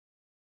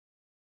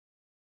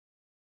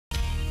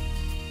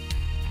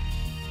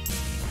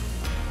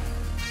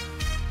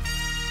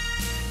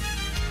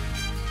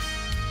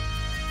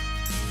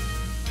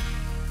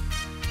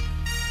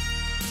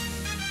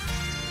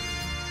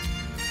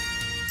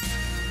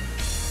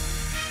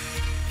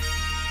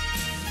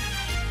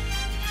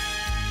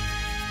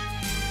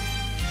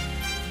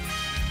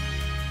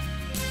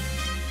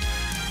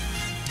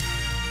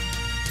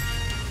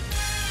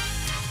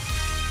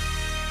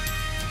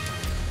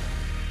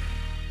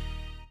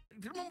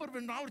remember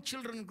when our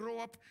children grow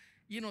up,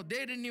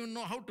 they didn't even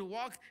know how to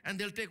walk, and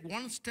they'll take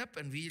one step,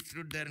 and we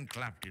stood there and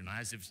clapped,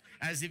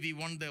 as if we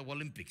won the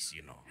Olympics.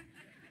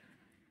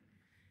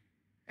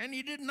 And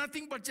he did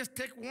nothing but just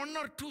take one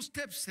or two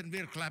steps, and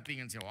we're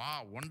clapping and say,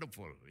 wow,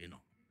 wonderful. Do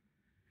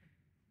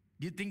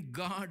you think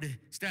God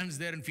stands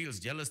there and feels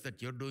jealous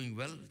that you're doing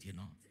well?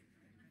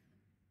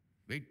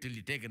 Wait till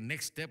you take a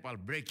next step, I'll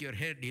break your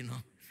head,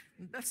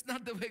 That's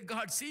not the way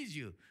God sees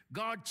you.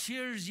 God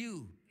cheers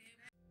you.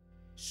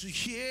 So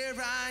here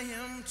I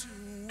am to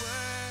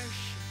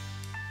worship,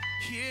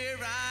 here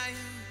I am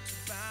to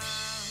bow,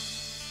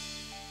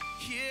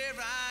 here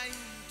I am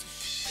to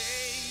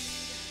say,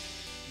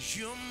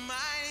 you're my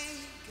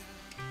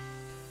God,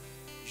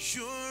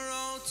 you're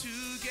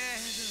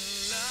altogether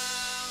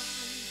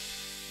lovely,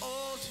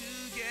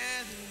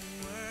 altogether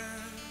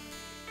worthy,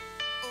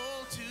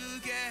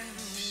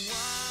 altogether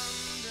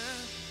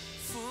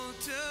wonderful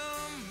to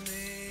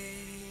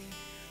me.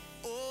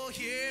 Oh,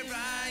 here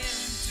I am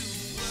to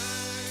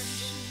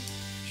worship,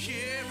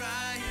 here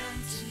I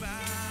am to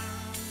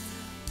bow,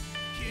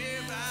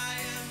 here I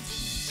am to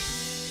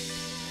say,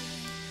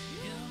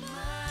 you're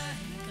my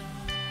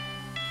God,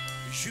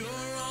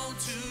 you're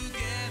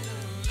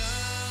altogether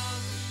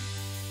lovely,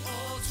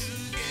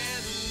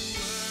 altogether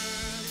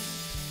worthy,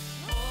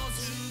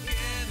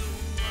 altogether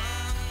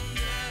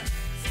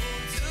wonderful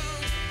to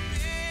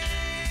me.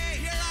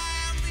 Here I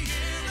am to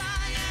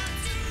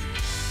worship,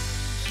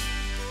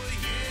 oh,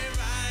 here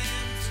I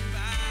am to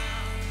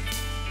bow,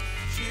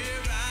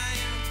 here I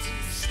am to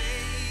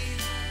say,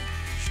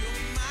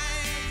 you're my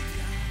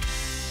God,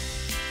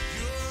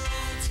 you're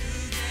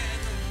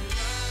altogether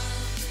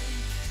lovely,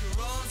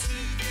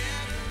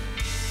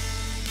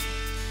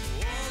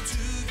 you're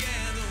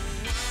altogether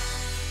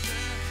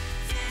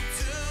wonderful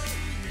to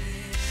me.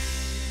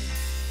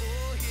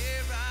 Oh,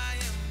 here I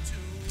am to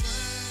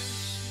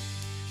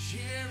worship,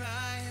 here I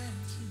am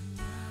to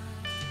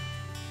bow,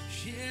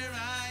 here I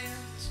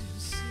am to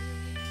say,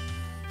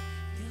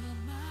 you're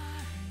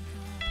my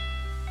God,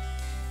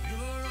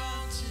 you're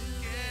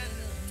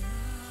altogether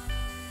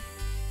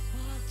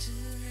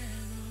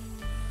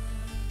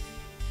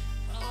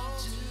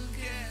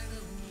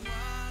altogether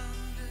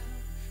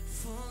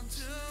wonderful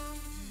to me.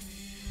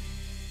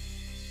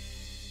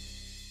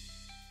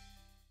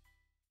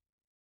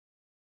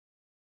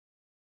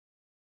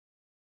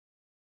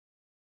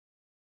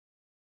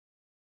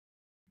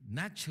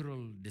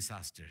 Natural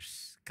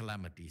disasters,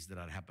 calamities that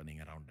are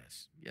happening around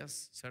us.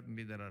 Yes,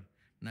 certainly there are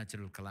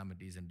natural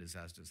calamities and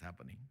disasters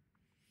happening.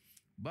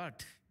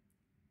 But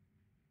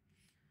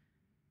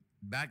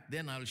back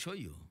then, I'll show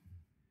you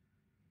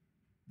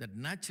that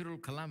natural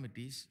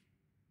calamities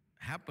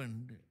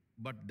happened,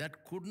 but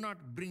that could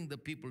not bring the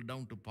people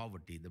down to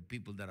poverty, the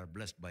people that are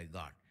blessed by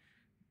God.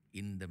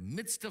 In the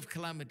midst of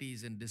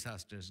calamities and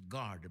disasters,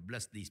 God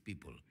blessed these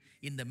people.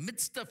 In the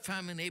midst of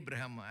famine,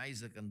 Abraham,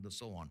 Isaac, and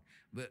so on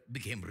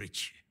became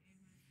rich.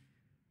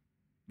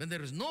 When there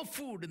was no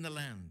food in the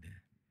land,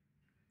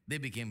 they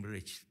became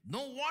rich.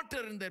 No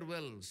water in their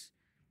wells,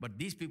 but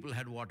these people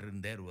had water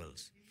in their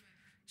wells.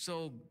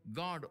 So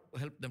God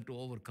helped them to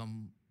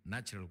overcome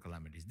natural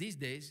calamities. These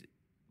days,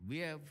 we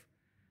have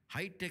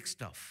high-tech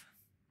stuff.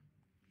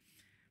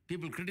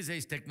 People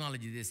criticize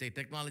technology. They say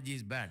technology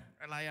is bad.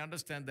 Well, I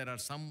understand there are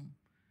some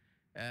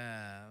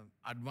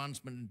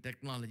advancement in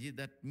technology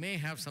that may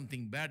have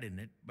something bad in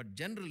it, but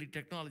generally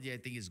technology, I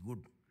think, is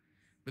good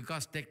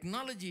because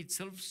technology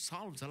itself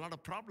solves a lot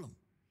of problems.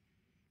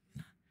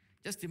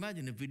 Just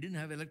imagine if we didn't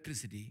have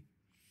electricity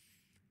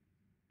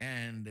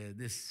and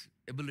this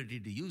ability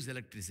to use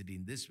electricity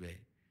in this way,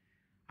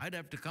 I'd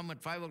have to come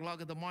at 5 o'clock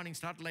in the morning,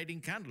 start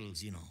lighting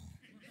candles,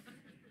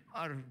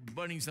 or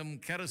burning some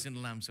kerosene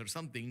lamps or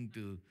something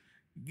to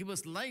give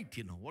us light,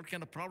 What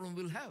kind of problem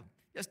we'll have?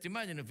 Just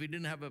imagine if we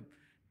didn't have a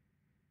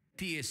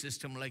PA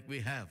system like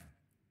we have.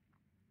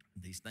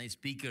 These nice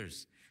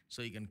speakers,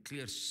 so you can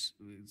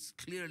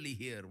clearly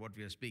hear what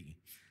we are speaking.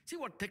 See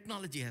what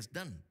technology has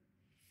done,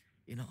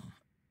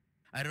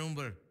 I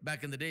remember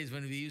back in the days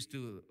when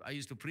I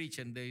used to preach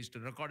and they used to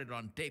record it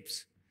on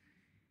tapes.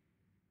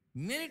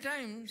 Many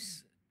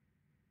times,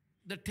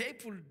 the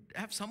tape will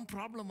have some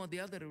problem or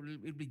the other.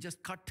 It will be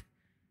just cut,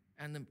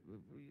 and the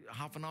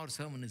half an hour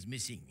sermon is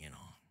missing,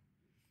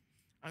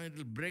 And it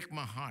will break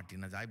my heart,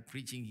 I'm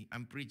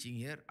preaching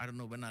here. I don't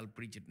know when I'll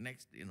preach it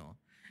next,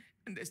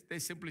 And they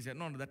simply say,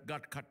 no, that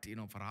got cut,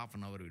 for half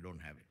an hour we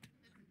don't have it.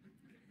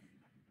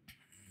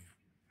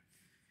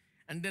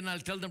 And then I'll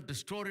tell them to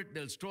store it.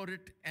 They'll store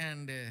it,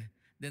 and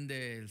then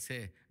they'll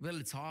say, well,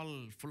 it's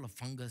all full of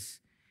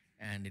fungus,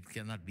 and it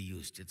cannot be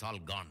used. It's all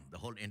gone. The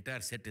whole entire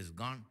set is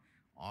gone.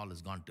 All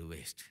has gone to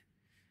waste.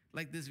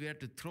 Like this, we had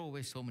to throw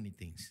away so many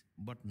things.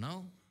 But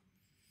now,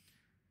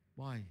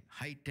 boy,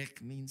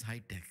 high-tech means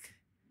high-tech.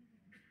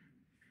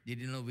 Did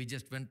you know we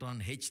just went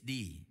on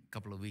HD a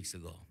couple of weeks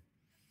ago?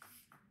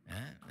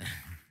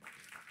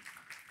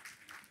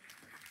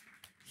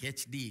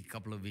 HD a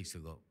couple of weeks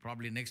ago.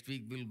 Probably next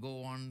week we'll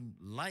go on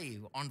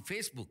live on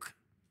Facebook.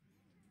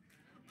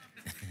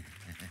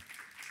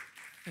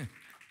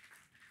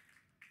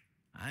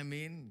 I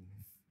mean,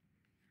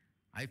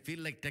 I feel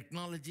like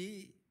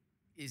technology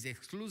is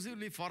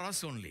exclusively for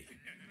us only.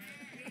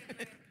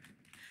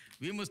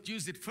 We must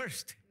use it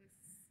first.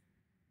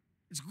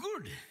 It's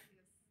good.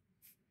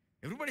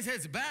 Everybody says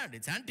it's bad,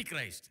 it's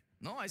Antichrist.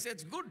 No, I say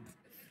it's good.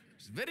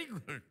 It's very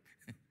good.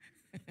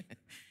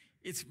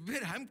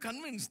 I'm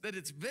convinced that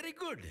it's very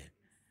good.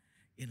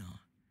 You know,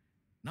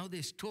 now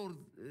they store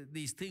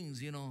these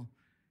things, you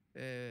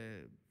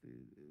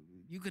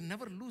can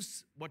never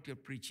lose what you're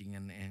preaching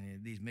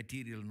and these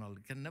material and all.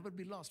 It can never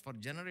be lost for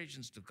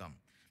generations to come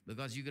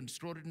because you can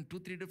store it in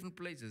 2-3 different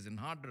places, in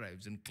hard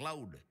drives, in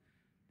cloud.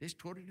 They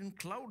store it in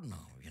cloud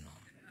now,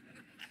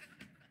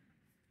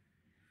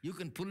 You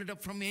can pull it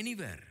up from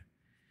anywhere.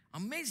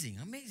 Amazing,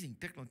 amazing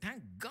technology.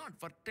 Thank God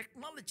for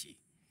technology.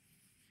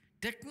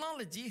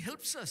 Technology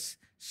helps us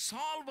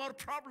solve our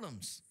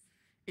problems.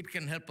 It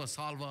can help us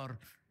solve our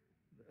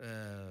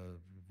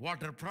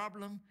water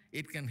problem.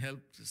 It can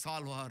help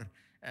solve our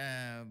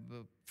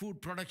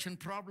food production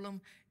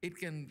problem. It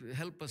can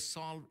help us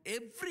solve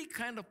every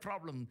kind of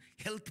problem,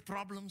 health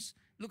problems.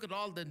 Look at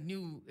all the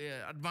new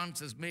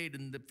advances made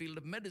in the field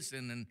of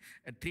medicine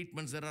and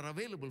treatments that are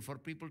available for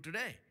people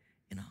today,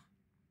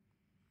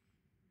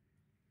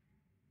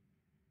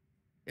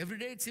 Every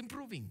day it's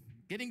improving,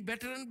 getting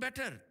better and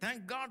better.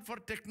 Thank God for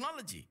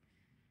technology.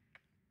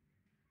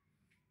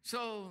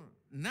 So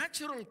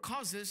natural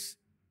causes,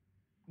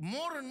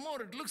 more and more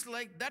it looks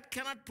like that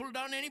cannot pull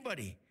down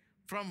anybody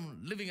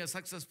from living a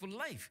successful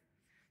life.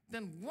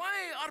 Then why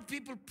are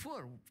people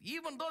poor?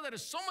 Even though there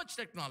is so much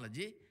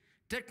technology,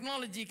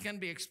 technology can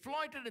be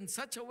exploited in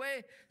such a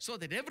way so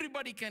that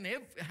everybody can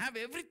have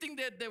everything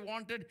that they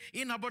wanted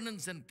in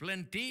abundance and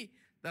plenty.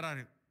 There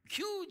are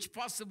huge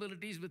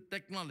possibilities with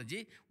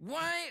technology.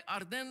 Why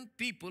are then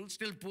people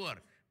still poor?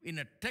 In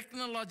a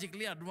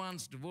technologically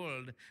advanced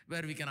world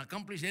where we can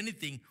accomplish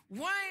anything,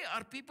 why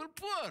are people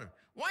poor?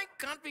 Why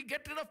can't we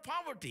get rid of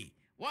poverty?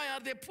 Why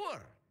are they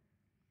poor?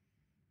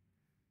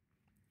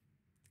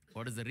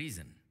 What is the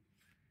reason?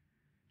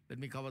 Let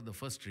me cover the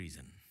first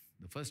reason.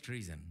 The first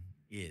reason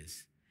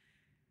is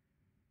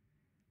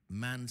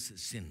man's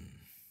sin,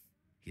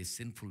 his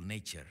sinful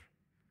nature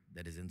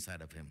that is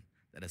inside of him,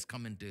 that has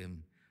come into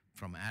him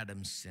from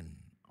Adam's sin.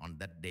 On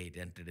that day it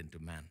entered into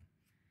man.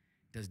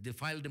 It has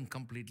defiled him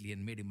completely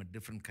and made him a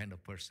different kind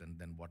of person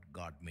than what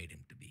God made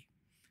him to be.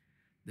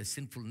 The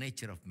sinful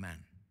nature of man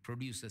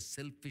produces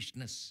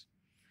selfishness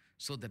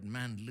so that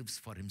man lives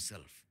for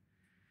himself.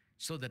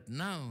 So that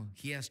now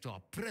he has to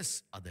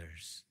oppress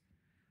others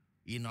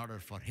in order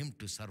for him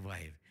to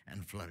survive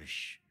and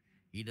flourish.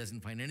 He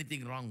doesn't find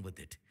anything wrong with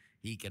it.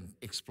 He can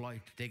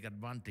exploit, take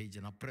advantage,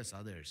 and oppress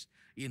others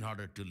in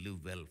order to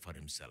live well for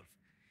himself.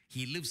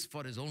 He lives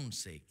for his own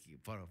sake,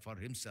 for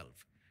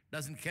himself.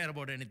 Doesn't care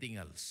about anything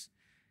else.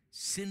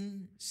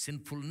 Sin,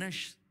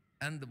 sinfulness,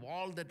 and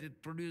all that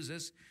it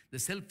produces, the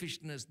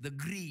selfishness, the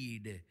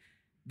greed,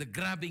 the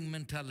grabbing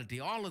mentality,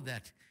 all of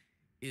that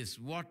is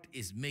what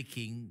is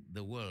making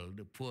the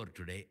world poor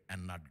today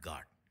and not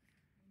God.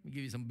 Let me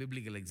give you some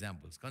biblical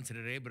examples.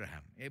 Consider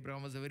Abraham.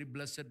 Abraham was a very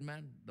blessed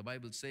man. The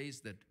Bible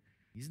says that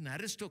he's an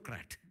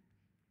aristocrat.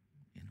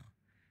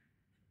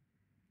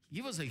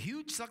 He was a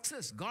huge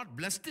success. God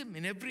blessed him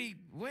in every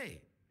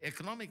way,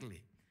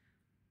 economically.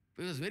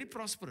 He was very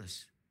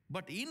prosperous.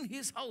 But in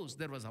his house,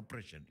 there was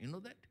oppression. You know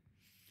that?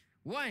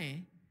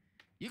 Why?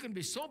 You can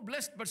be so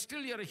blessed, but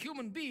still you're a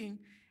human being.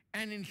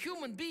 And in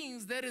human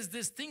beings, there is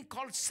this thing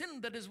called sin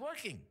that is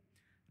working.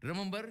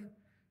 Remember,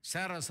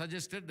 Sarah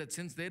suggested that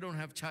since they don't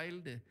have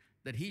child,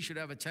 that he should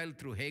have a child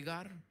through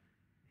Hagar,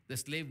 the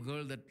slave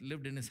girl that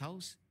lived in his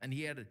house. And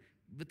he had,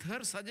 with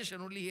her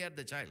suggestion only, he had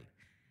the child.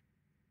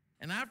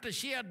 And after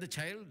she had the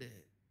child,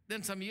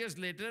 then some years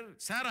later,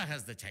 Sarah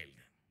has the child.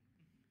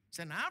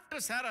 So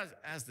after Sarah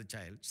has the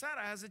child,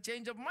 Sarah has a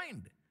change of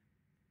mind.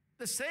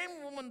 The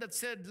same woman that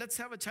said, let's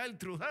have a child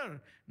through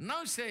her,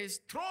 now says,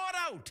 throw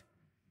her out.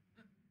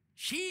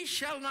 She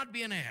shall not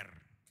be an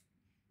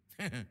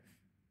heir.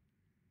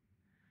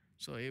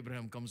 So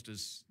Abraham comes to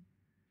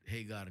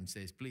Hagar and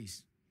says,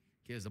 please,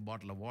 here's a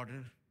bottle of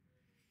water.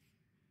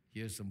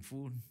 Here's some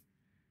food.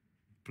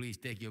 Please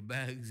take your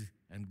bags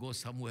and go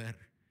somewhere.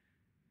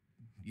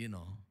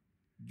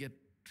 Get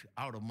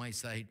out of my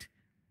sight,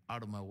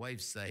 out of my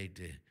wife's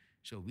sight,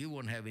 so we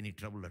won't have any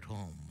trouble at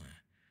home.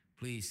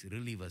 Please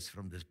relieve us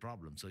from this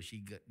problem. So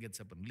she gets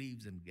up and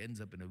leaves and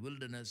ends up in a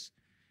wilderness,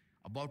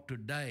 about to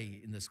die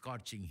in the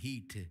scorching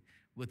heat,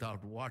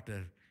 without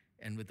water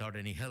and without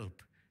any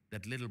help.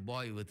 That little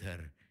boy with her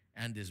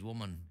and this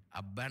woman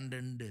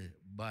abandoned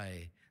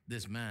by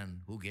this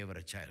man who gave her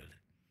a child.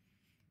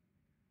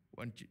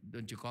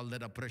 Don't you call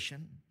that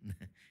oppression?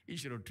 He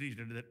should have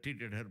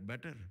treated her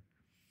better.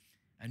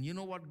 And you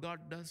know what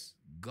God does?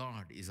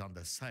 God is on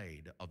the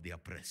side of the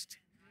oppressed.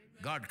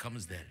 God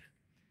comes there.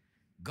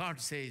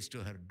 God says to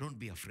her, don't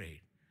be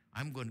afraid.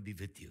 I'm going to be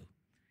with you.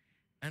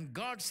 And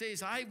God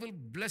says, I will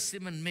bless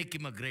him and make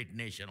him a great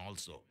nation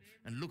also.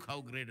 And look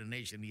how great a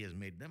nation he has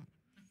made them.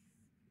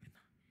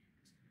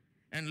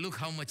 And look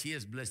how much he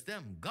has blessed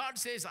them. God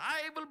says,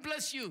 I will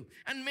bless you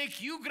and make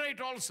you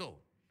great also.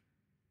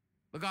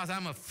 Because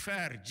I'm a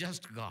fair,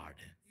 just God.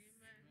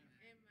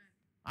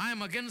 I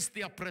am against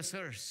the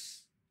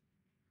oppressors.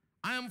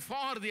 I am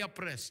for the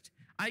oppressed.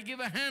 I give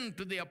a hand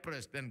to the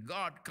oppressed. And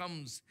God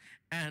comes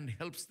and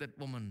helps that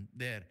woman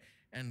there.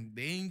 And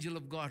the angel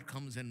of God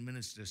comes and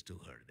ministers to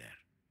her there.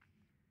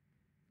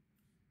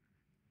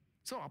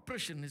 So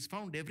oppression is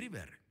found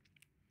everywhere.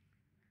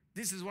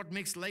 This is what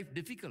makes life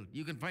difficult.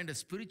 You can find a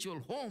spiritual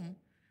home.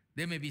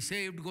 They may be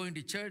saved, going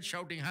to church,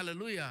 shouting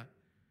hallelujah.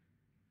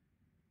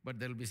 But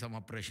there will be some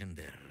oppression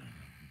there.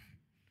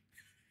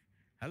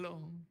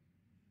 Hello?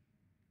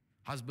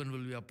 Husband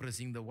will be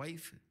oppressing the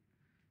wife.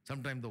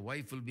 Sometimes the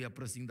wife will be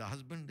oppressing the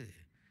husband.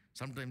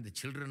 Sometimes the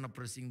children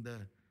oppressing the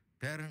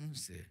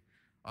parents.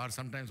 Or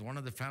sometimes one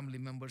of the family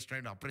members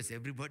trying to oppress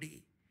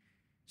everybody.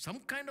 Some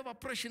kind of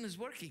oppression is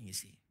working, you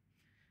see.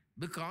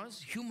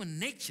 Because human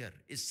nature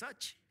is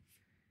such.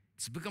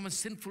 It's become a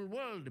sinful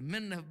world.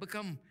 Men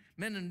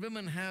and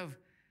women have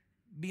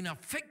been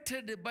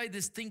affected by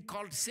this thing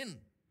called sin.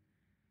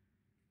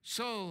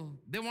 So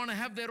they want to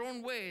have their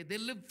own way. They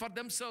live for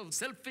themselves.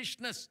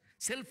 Selfishness,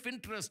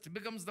 self-interest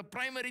becomes the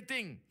primary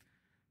thing.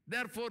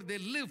 Therefore, they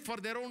live for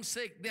their own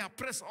sake. They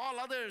oppress all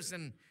others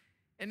and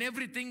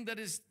everything that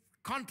is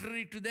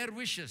contrary to their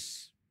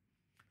wishes.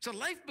 So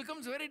life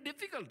becomes very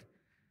difficult.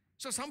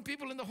 So some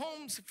people in the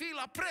homes feel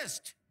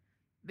oppressed.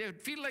 They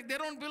feel like they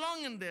don't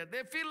belong in there.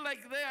 They feel like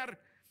they are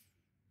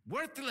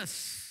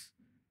worthless.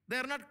 They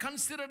are not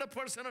considered a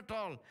person at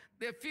all.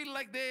 They feel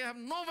like they have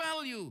no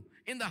value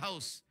in the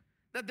house,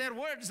 that their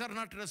words are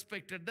not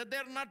respected, that they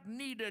are not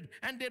needed,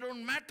 and they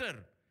don't matter.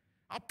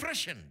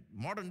 Oppression,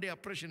 modern day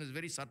oppression is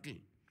very subtle.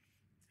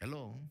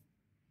 Hello?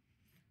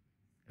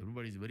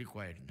 Everybody is very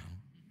quiet now.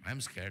 I'm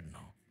scared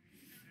now.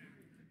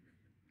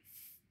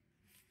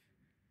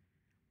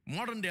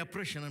 Modern day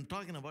oppression I'm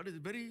talking about is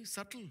very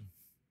subtle.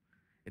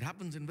 It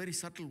happens in very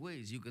subtle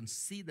ways. You can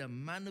see the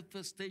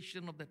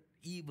manifestation of that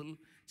evil,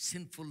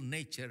 sinful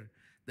nature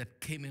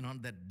that came in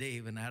on that day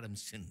when Adam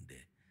sinned.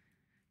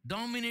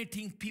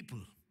 Dominating people.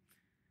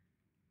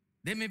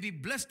 They may be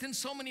blessed in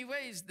so many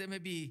ways. There may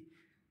be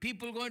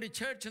people going to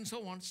church and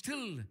so on.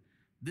 Still,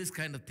 this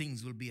kind of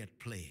things will be at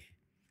play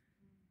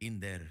in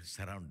their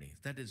surroundings.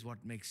 That is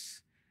what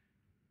makes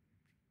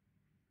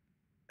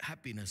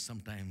happiness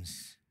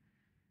sometimes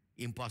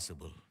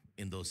impossible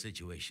in those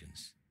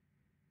situations.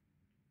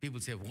 People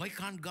say, why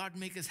can't God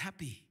make us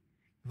happy?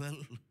 Well,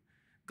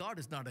 God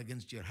is not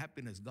against your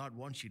happiness. God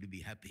wants you to be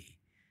happy.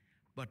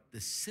 But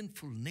the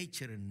sinful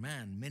nature in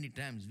man, many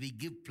times we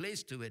give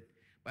place to it.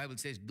 Bible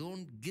says,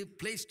 don't give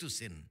place to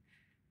sin.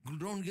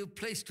 Don't give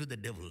place to the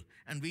devil.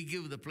 And we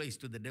give the place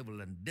to the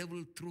devil. And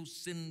devil through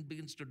sin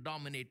begins to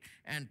dominate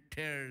and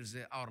tears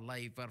our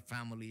life, our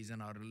families,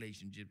 and our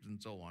relationships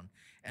and so on,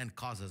 and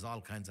causes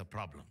all kinds of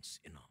problems,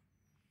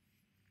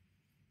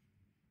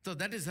 So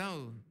that is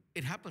how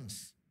it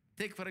happens.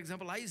 Take, for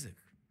example, Isaac,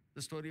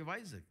 the story of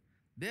Isaac.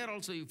 There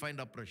also you find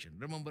oppression.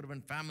 Remember when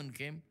famine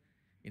came?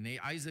 In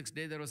Isaac's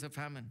day, there was a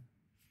famine.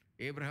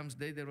 Abraham's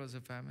day, there was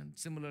a famine.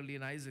 Similarly,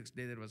 in Isaac's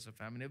day, there was a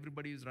famine.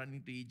 Everybody is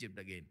running to Egypt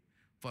again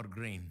for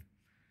grain.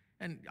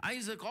 And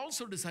Isaac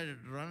also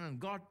decided to run, and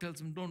God tells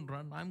him, don't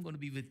run. I'm going to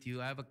be with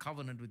you. I have a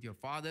covenant with your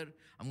father.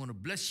 I'm going to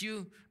bless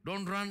you.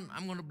 Don't run.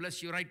 I'm going to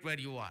bless you right where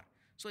you are.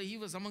 So he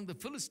was among the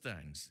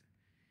Philistines,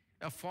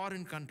 a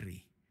foreign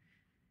country.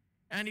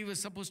 And he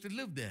was supposed to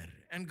live there.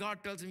 And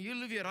God tells him, you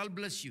live here, I'll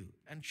bless you.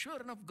 And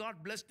sure enough,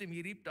 God blessed him.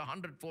 He reaped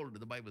 100-fold,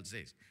 the Bible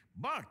says.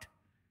 But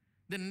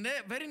the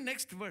very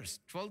next verse,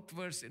 12th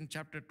verse in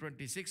chapter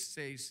 26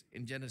 says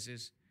in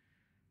Genesis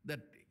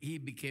that he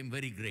became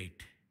very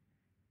great.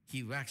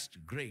 He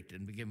waxed great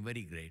and became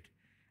very great.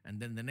 And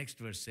then the next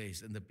verse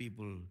says, and the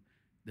people,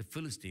 the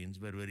Philistines,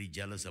 were very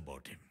jealous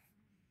about him.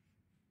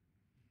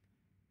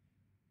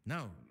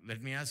 Now,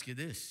 let me ask you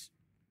this.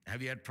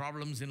 Have you had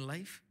problems in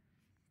life?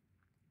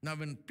 Now,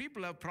 when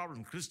people have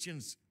problems,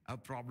 Christians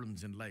have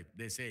problems in life,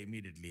 they say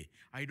immediately,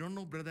 I don't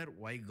know, brother,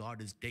 why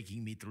God is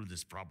taking me through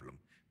this problem.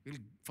 Well,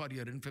 for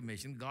your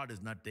information, God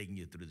is not taking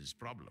you through this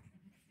problem.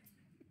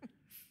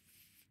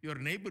 Your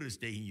neighbor is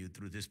taking you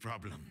through this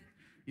problem.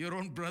 Your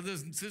own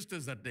brothers and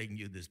sisters are taking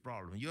you this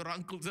problem. Your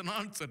uncles and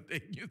aunts are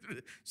taking you through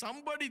this.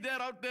 Somebody there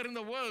out there in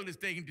the world is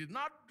taking you.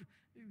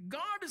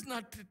 God is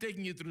not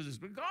taking you through this.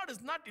 But God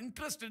is not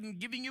interested in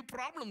giving you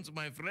problems,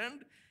 my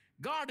friend.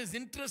 God is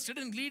interested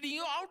in leading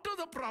you out of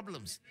the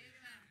problems.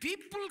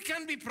 People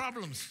can be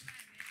problems.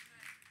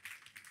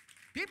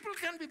 People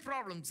can be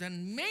problems.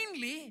 And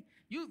mainly,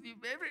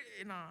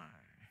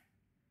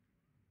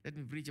 let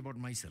me preach about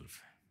myself.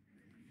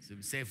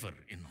 It's safer,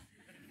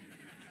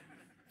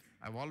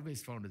 I've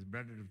always found it's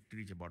better to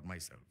preach about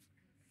myself.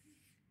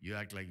 You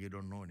act like you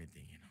don't know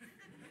anything,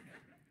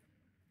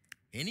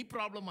 Any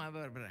problem I've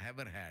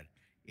ever had,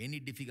 any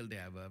difficulty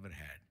I've ever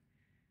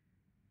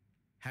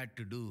had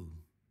to do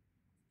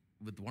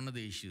with one of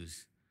the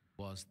issues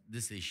was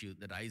this issue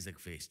that Isaac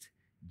faced,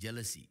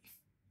 jealousy.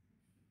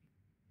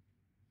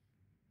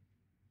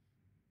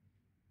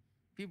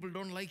 People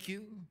don't like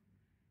you.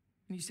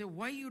 And you say,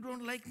 why you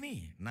don't like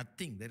me?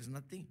 Nothing, there is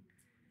nothing.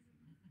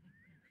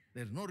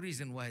 There's no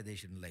reason why they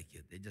shouldn't like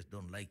you. They just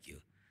don't like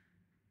you.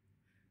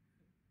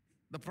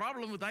 The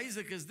problem with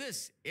Isaac is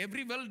this.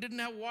 Every well didn't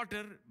have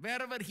water.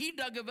 Wherever he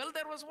dug a well,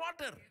 there was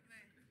water.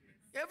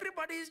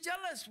 Everybody is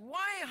jealous.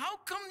 Why? How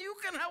come you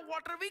can have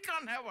water, we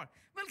can't have water?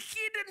 Well, he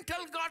didn't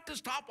tell God to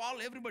stop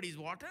all everybody's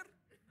water.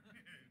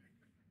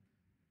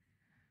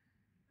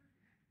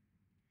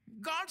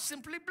 God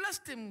simply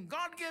blessed him.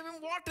 God gave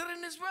him water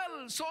in his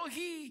well. So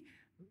he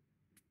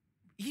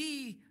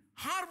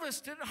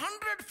harvested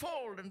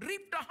 100-fold and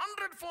reaped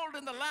 100-fold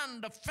in the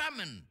land of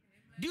famine.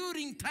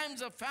 During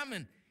times of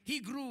famine, he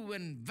grew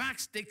and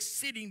waxed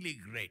exceedingly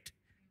great.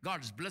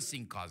 God's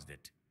blessing caused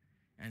it.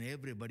 And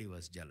everybody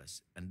was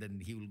jealous. And then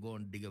he will go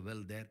and dig a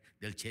well there.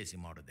 They'll chase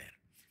him out of there.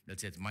 They'll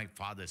say, it's my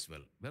father's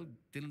well. Well,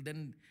 till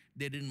then,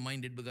 they didn't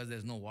mind it because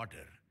there's no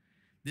water.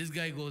 This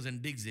guy goes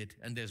and digs it,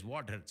 and there's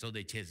water, so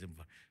they chase him.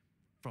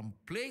 From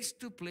place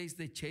to place,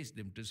 they chased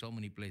him to so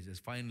many places.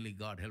 Finally,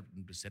 God helped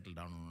him to settle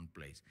down on one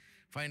place.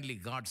 Finally,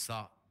 God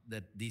saw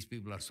that these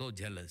people are so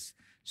jealous,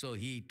 so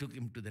he took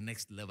him to the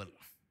next level.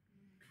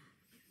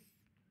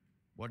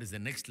 What is the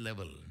next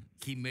level?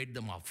 He made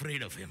them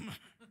afraid of him.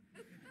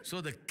 So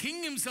the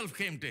king himself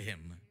came to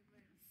him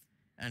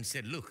and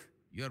said, look,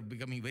 you're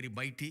becoming very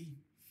mighty.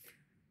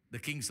 The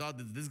king saw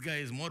that this guy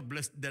is more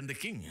blessed than the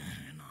king.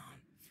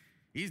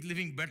 He's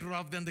living better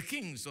off than the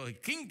king. So the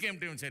king came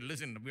to him and said,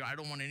 listen, I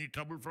don't want any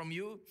trouble from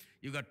you.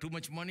 You got too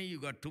much money. You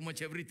got too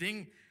much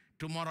everything.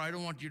 Tomorrow I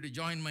don't want you to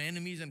join my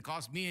enemies and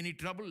cause me any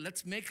trouble.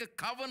 Let's make a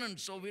covenant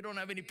so we don't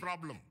have any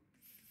problem.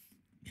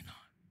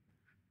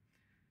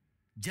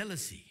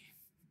 Jealousy.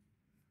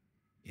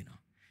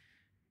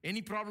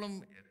 Any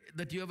problem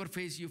that you ever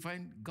face, you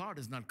find God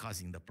is not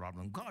causing the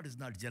problem. God is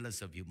not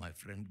jealous of you, my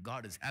friend.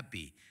 God is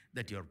happy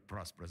that you're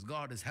prosperous.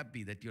 God is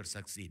happy that you're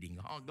succeeding.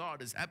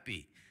 God is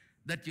happy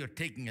that you're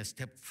taking a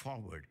step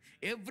forward.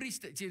 Every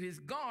step,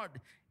 God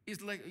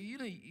is like,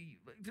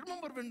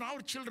 remember when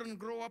our children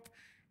grow up,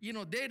 they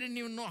didn't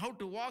even know how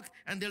to walk,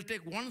 and they'll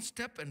take one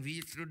step, and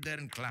we stood there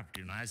and clapped,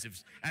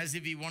 as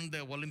if he won the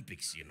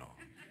Olympics,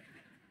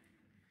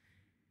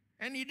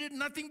 And he did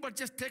nothing but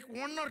just take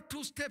 1 or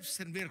 2 steps,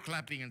 and we're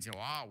clapping and say,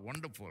 wow,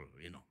 wonderful,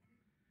 Do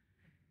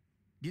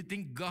you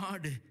think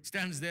God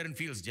stands there and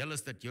feels jealous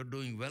that you're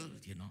doing well,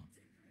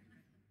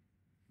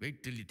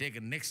 Wait till you take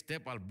a next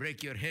step, I'll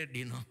break your head,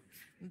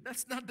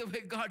 That's not the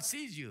way God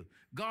sees you.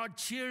 God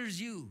cheers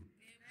you.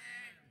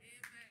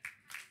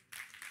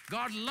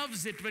 God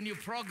loves it when you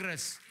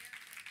progress.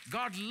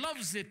 God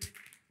loves it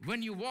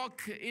when you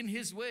walk in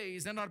his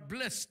ways and are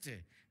blessed.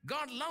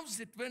 God loves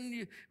it when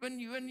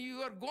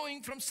you are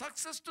going from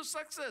success to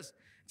success.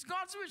 It's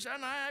God's wish.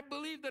 And I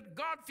believe that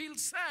God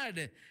feels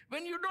sad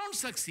when you don't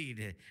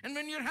succeed and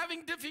when you're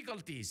having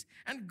difficulties.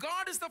 And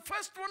God is the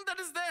first one that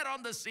is there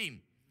on the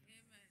scene.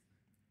 Amen.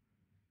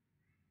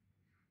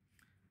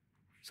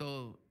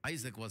 So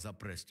Isaac was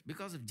oppressed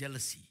because of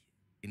jealousy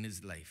in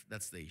his life.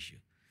 That's the issue.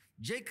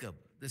 Jacob,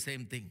 the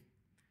same thing.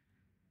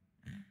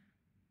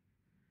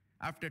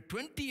 After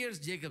 20 years,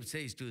 Jacob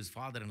says to his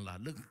father-in-law,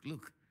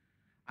 look,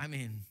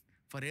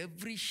 for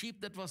every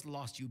sheep that was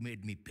lost, you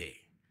made me pay.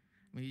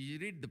 You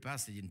read the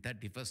passage in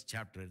 31st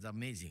chapter, it's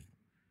amazing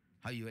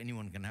how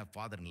anyone can have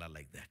father-in-law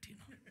like that,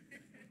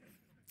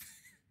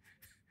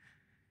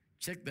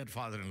 Check that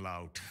father-in-law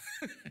out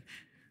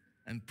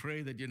and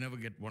pray that you never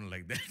get one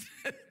like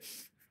that.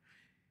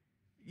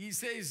 He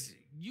says,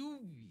 you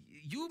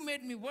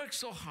made me work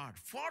so hard.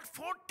 For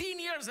 14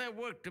 years I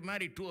worked to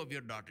marry 2 of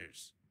your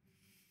daughters.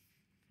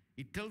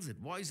 He tells it,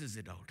 voices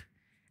it out.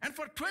 And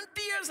for 20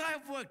 years I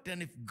have worked,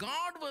 and if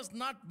God was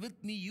not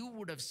with me, you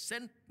would have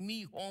sent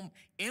me home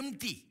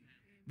empty,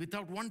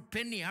 without 1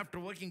 penny after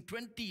working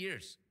 20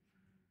 years.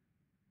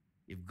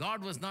 If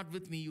God was not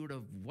with me, you would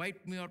have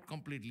wiped me out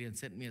completely and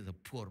sent me as a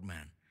poor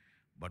man.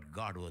 But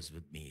God was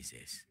with me, he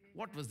says.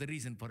 What was the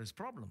reason for his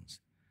problems?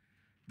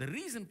 The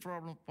reason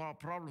for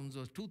problems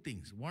was 2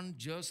 things. One,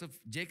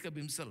 Jacob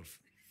himself.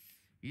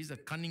 He's a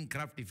cunning,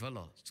 crafty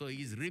fellow. So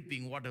he's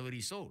reaping whatever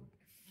he sowed.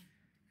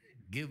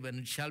 Give and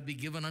it shall be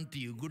given unto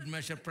you. Good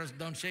measure, pressed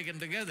down, shaken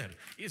together.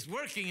 He's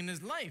working in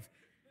his life.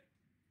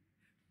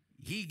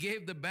 He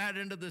gave the bad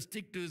end of the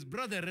stick to his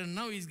brother, and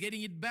now he's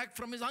getting it back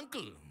from his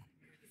uncle.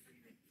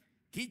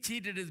 He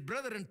cheated his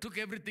brother and took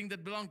everything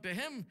that belonged to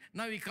him.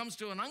 Now he comes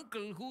to an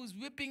uncle who's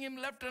whipping him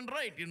left and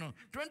right.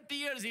 20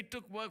 years he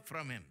took work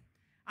from him.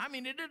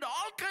 He did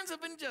all kinds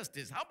of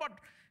injustice. How about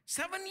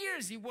 7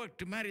 years he worked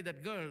to marry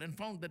that girl and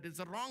found that it's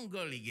the wrong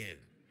girl he gave.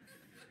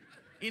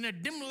 In a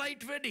dim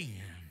light wedding.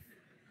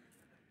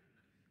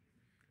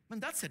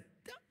 That's it.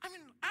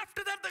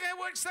 After that, the guy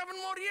worked 7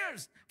 more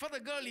years for the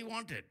girl he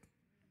wanted.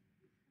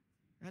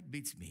 That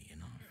beats me,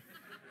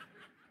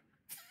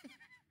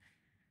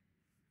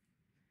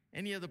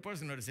 Any other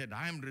person would have said,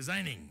 I am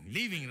resigning,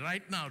 leaving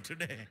right now,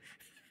 today.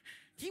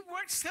 He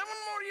worked 7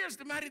 more years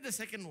to marry the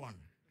second one.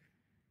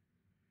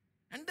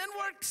 And then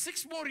worked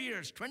 6 more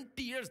years,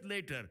 20 years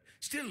later.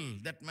 Still,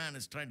 that man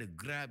is trying to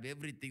grab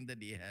everything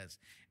that he has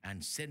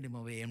and send him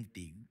away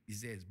empty. He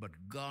says, but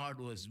God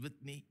was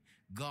with me.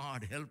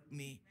 God helped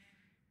me.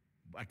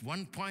 At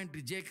one point,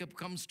 Jacob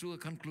comes to a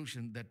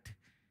conclusion that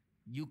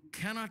you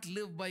cannot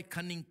live by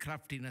cunning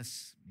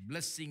craftiness.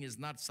 Blessing is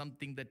not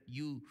something that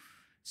you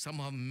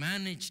somehow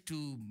manage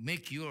to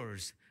make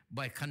yours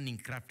by cunning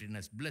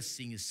craftiness.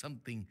 Blessing is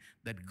something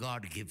that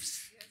God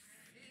gives.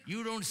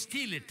 You don't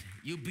steal it.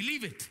 You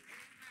believe it.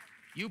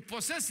 You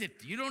possess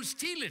it. You don't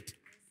steal it.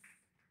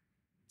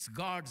 It's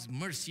God's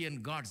mercy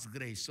and God's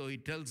grace. So he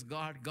tells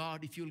God,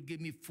 God, if you'll give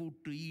me food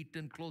to eat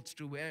and clothes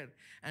to wear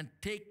and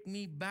take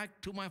me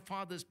back to my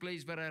father's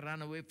place where I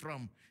ran away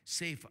from,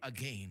 safe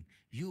again,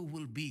 you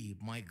will be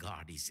my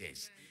God, he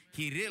says.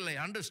 He really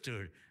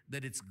understood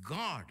that it's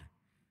God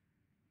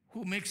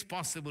who makes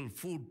possible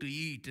food to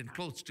eat and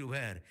clothes to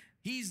wear.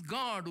 He's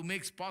God who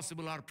makes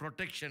possible our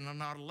protection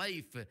and our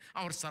life,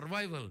 our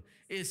survival.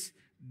 Is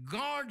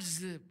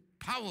God's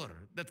power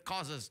that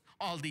causes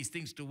all these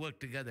things to work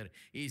together.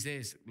 He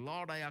says,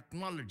 Lord, I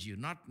acknowledge you,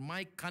 not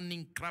my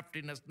cunning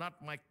craftiness,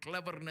 not my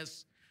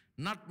cleverness,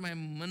 not my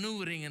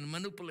maneuvering and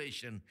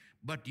manipulation,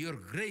 but your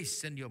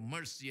grace and your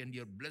mercy and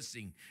your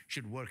blessing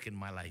should work in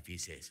my life, he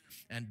says.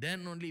 And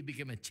then only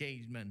became a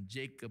changed man.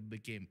 Jacob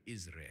became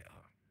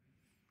Israel.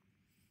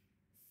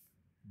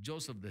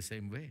 Joseph the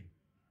same way.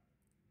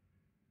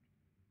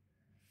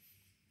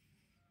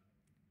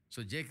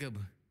 So Jacob,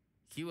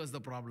 he was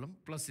the problem,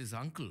 plus his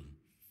uncle.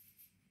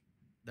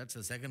 That's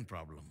the second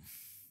problem.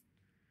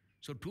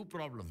 So two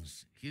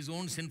problems. His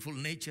own sinful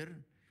nature,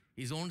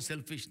 his own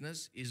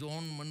selfishness, his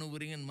own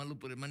maneuvering and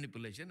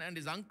manipulation, and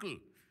his uncle,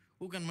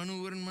 who can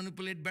maneuver and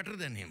manipulate better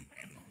than him.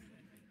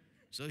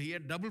 So he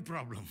had double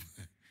problem.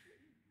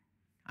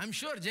 I'm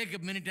sure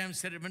Jacob many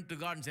times went to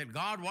God and said,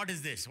 God, what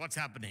is this? What's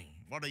happening?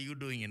 What are you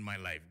doing in my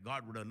life?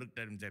 God would have looked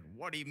at him and said,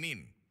 what do you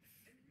mean?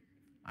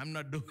 I'm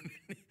not doing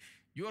it.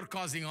 You're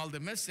causing all the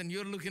mess and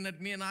you're looking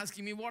at me and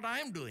asking me what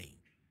I'm doing.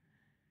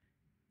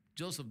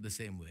 Joseph the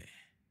same way.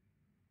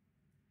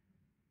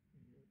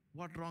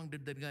 What wrong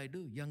did that guy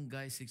do? Young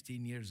guy,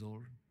 16 years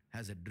old,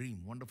 has a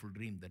dream, wonderful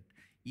dream that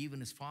even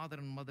his father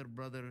and mother,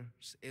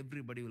 brothers,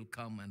 everybody will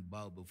come and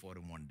bow before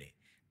him one day.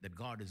 That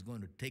God is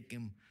going to take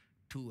him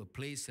to a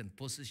place and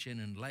position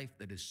in life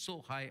that is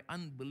so high,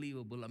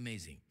 unbelievable,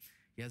 amazing.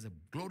 He has a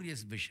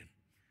glorious vision.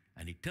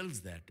 And he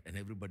tells that and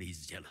everybody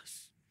is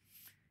jealous.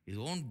 His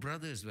own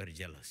brothers were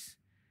jealous.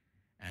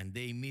 And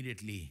they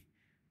immediately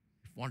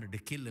wanted to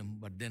kill him,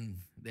 but then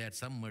they had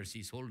some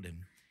mercy, sold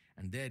him.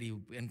 And there he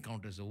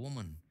encounters a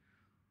woman,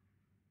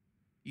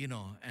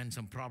 and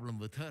some problem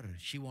with her.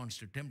 She wants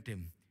to tempt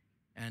him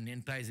and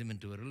entice him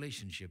into a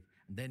relationship.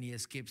 And then he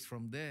escapes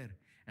from there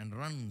and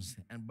runs,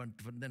 but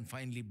then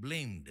finally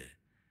blamed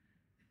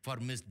for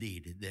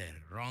misdeed there,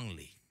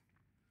 wrongly.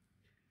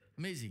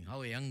 Amazing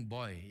how a young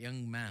boy,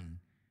 young man,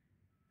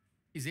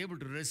 is able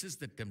to resist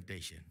the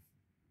temptation,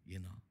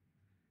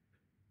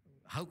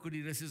 How could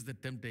he resist the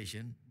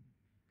temptation?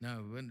 Now,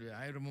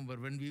 I remember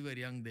when we were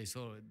young,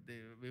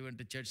 we went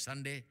to church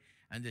Sunday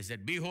and they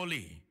said, be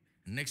holy.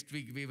 Next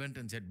week we went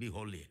and said, be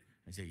holy.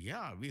 I said,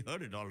 yeah, we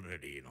heard it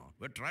already,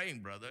 We're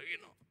trying, brother,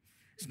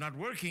 It's not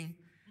working.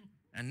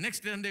 And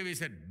next Sunday we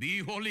said, be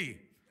holy.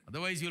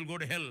 Otherwise you'll go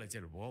to hell. I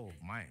said, whoa,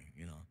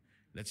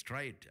 let's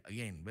try it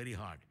again, very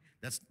hard.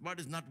 That's what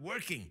is not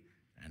working.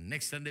 And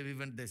next Sunday we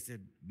went, they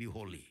said, be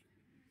holy.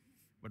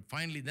 But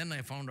finally then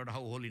I found out how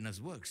holiness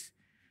works.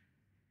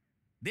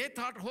 They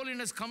thought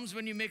holiness comes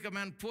when you make a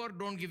man poor,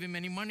 don't give him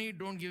any money,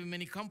 don't give him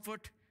any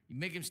comfort. You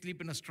make him sleep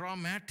in a straw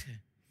mat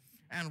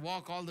and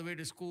walk all the way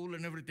to school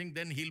and everything,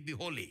 then he'll be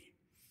holy.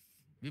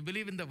 We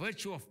believe in the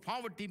virtue of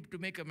poverty to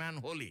make a man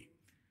holy.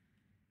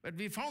 But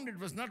we found it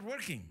was not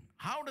working.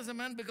 How does a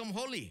man become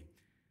holy?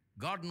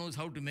 God knows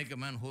how to make a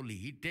man holy.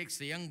 He takes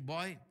a young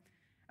boy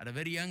at a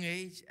very young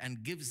age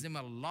and gives him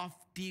a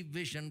lofty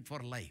vision for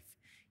life.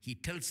 He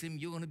tells him,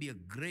 you're going to be a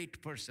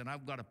great person.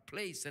 I've got a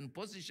place and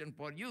position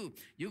for you.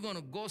 You're going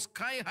to go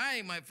sky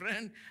high, my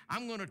friend.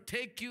 I'm going to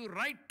take you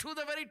right to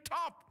the very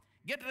top.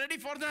 Get ready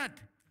for that.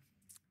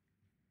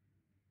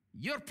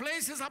 Your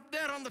place is up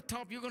there on the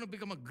top. You're going to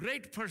become a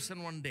great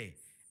person one day.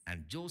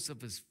 And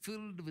Joseph is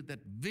filled with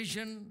that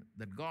vision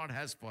that God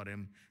has for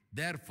him.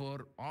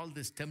 Therefore, all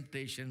this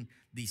temptation,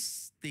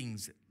 these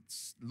things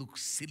look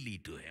silly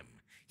to him.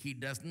 He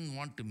doesn't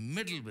want to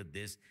meddle with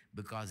this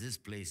because his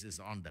place is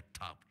on the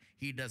top.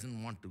 He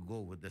doesn't want to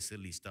go with the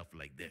silly stuff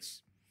like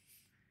this.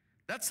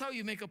 That's how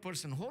you make a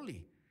person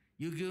holy.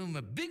 You give him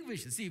a big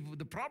vision. See,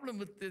 the problem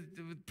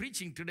with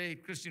preaching today,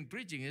 Christian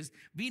preaching, is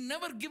we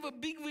never give a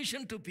big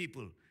vision to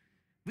people.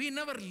 We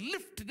never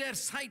lift their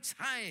sights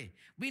high.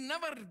 We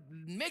never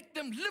make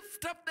them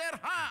lift up their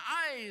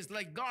eyes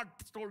like God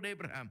told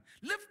Abraham.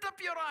 Lift up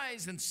your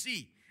eyes and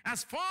see.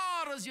 As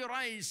far as your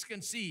eyes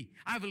can see,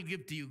 I will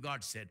give to you,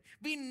 God said.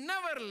 We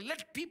never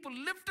let people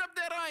lift up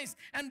their eyes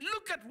and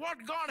look at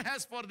what God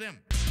has for them.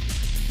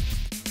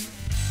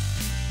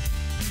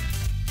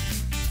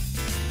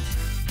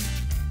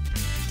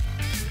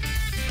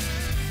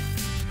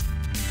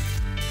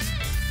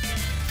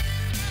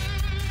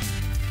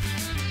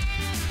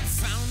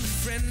 Found a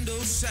friend,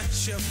 oh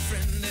such a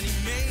friend, and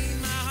he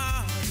made my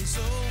heart his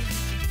own.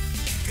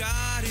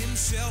 God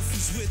himself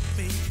was with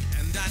me,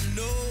 and and I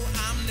know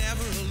I'm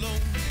never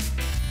alone.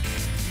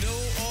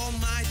 Know all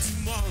my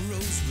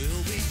tomorrows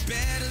will be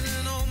better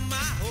than all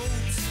my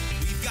hopes.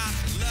 We've got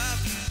love,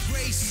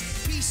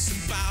 grace, peace,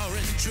 and power,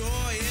 and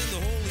joy in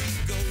the Holy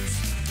Ghost.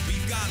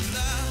 We've got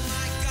love,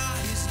 my God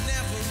is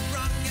never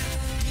wrong, and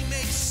He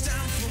makes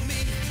time for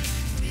me.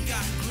 We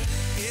got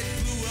it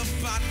blew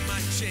apart my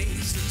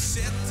chains and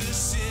set the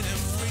sinner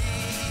free.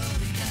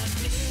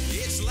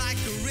 It's like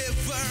a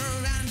river,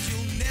 and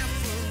you'll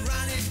never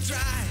run it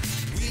dry.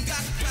 We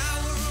got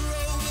power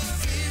over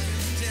fear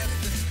and death,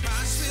 and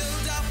hearts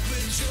filled up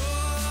with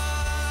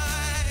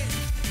joy.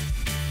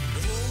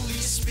 The Holy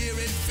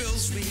Spirit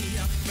fills me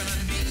up, and I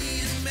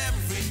need Him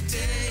every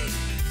day.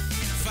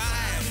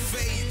 Fire,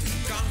 faith,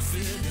 and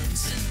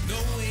confidence, and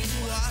knowing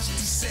what to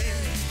say.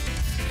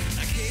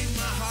 I gave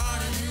my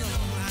heart and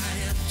all I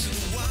am to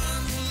the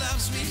one who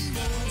loves me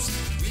most.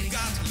 We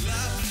got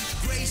love,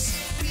 grace,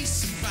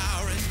 peace, and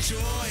power, and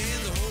joy in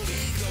the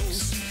Holy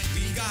Ghost.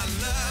 We got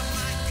love,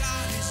 my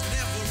God is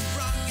never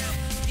wrong, and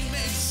He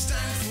makes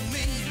time for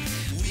me.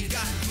 We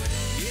got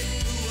it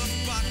blew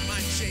apart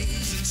my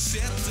chains and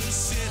set the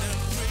sinner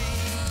free.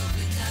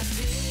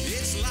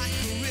 It's like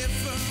a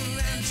river,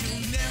 and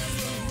you'll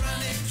never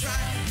run it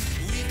dry.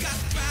 We got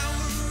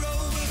power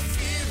over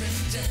fear and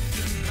death,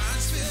 and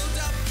hearts filled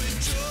up with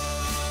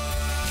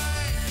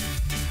joy.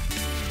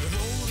 The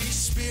Holy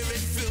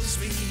Spirit fills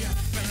me up,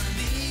 and I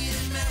need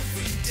Him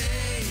every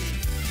day.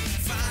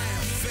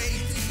 Fire,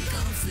 faith, and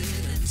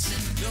confidence,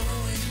 and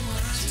knowing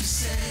what to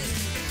say.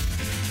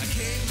 I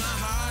gave my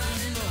heart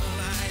and all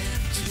I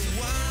am to the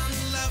one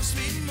who loves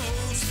me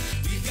most.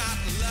 We got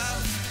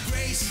love,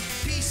 grace,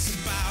 peace,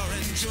 and power,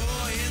 and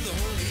joy in the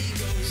Holy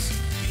Ghost.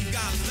 We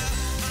got love,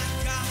 my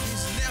God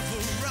is never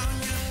wrong,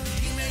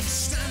 He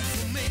makes time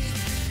for me.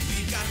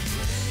 We got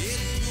it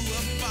blew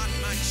apart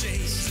my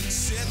chains and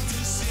set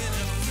the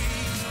sinner free.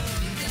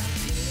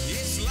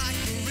 It's like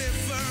a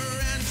river,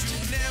 and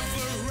you'll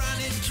never run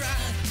it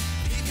dry.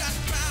 We got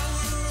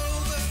power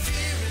over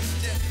fear and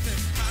death,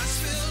 and hearts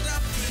filled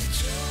up with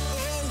joy.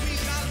 Oh, we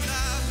got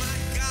love, my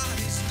God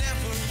is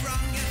never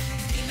wrong, and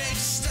He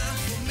makes time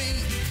for me.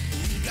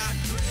 We got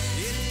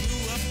it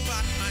blew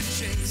apart my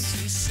chains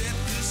and set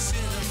the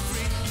sinner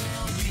free.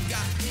 We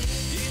got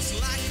it's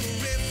like a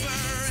river,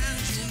 and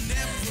you'll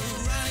never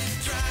run it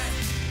dry.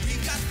 We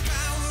got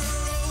power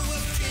over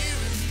fear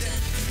and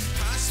death,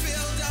 hearts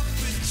filled up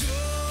with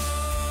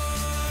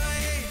joy.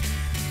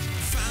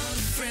 Found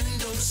a friend,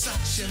 oh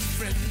such a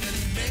friend, and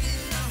He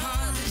made my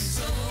heart His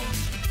own.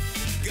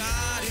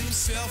 God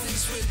Himself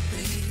is with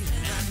me,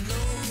 and I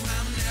know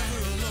I'm never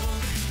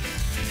alone.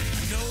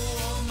 I know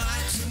all my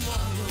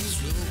tomorrows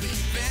will be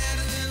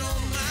better than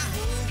all my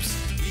hopes.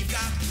 We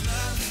got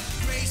love,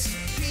 grace,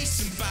 peace,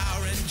 and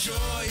power, and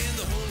joy in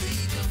the Holy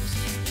Ghost.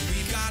 We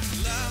got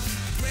love,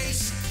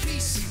 grace,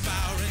 peace, and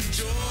power, and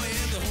joy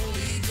in the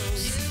Holy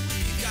Ghost.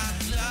 We got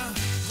love,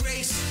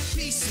 grace,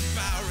 peace, and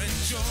power, and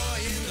joy